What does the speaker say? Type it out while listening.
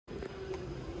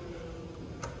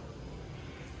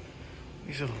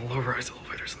These are the low-rise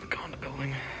elevators in the Gonda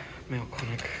Building, Mayo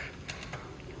Clinic,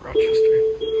 Rochester.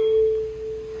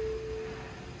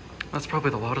 That's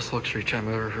probably the loudest luxury chime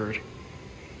I've ever heard.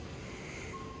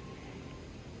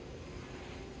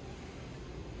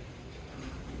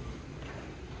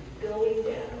 Going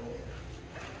down.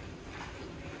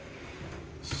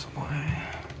 Subway.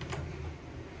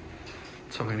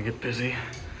 So I'm gonna get busy.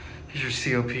 Here's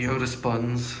your COP Otis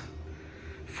buttons.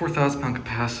 4,000-pound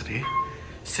capacity.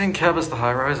 Same cab as the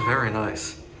high-rise, very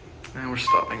nice. And we're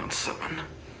stopping on 7.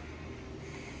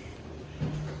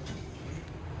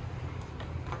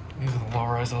 These are the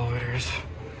low-rise elevators.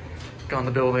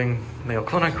 Gonda Building, Mayo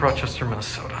Clinic, Rochester,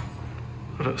 Minnesota.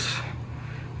 Otis.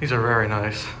 These are very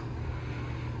nice.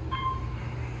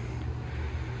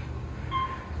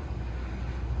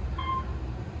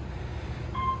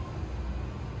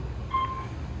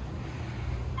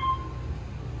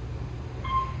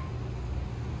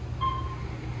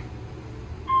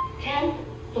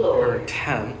 Floor.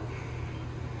 10.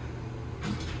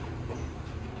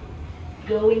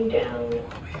 Going down.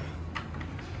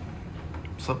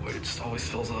 Subway just always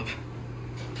fills up.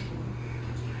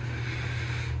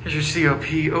 Here's your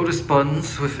COP Otis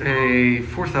buttons with a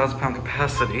 4,000-pound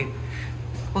capacity.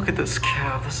 Look at this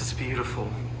cab, this is beautiful.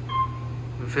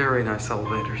 Very nice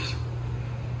elevators.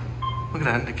 Look at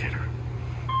that indicator.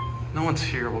 No one's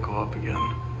here, we'll go up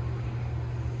again.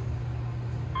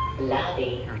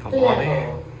 Lobby. Here's the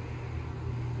lobby.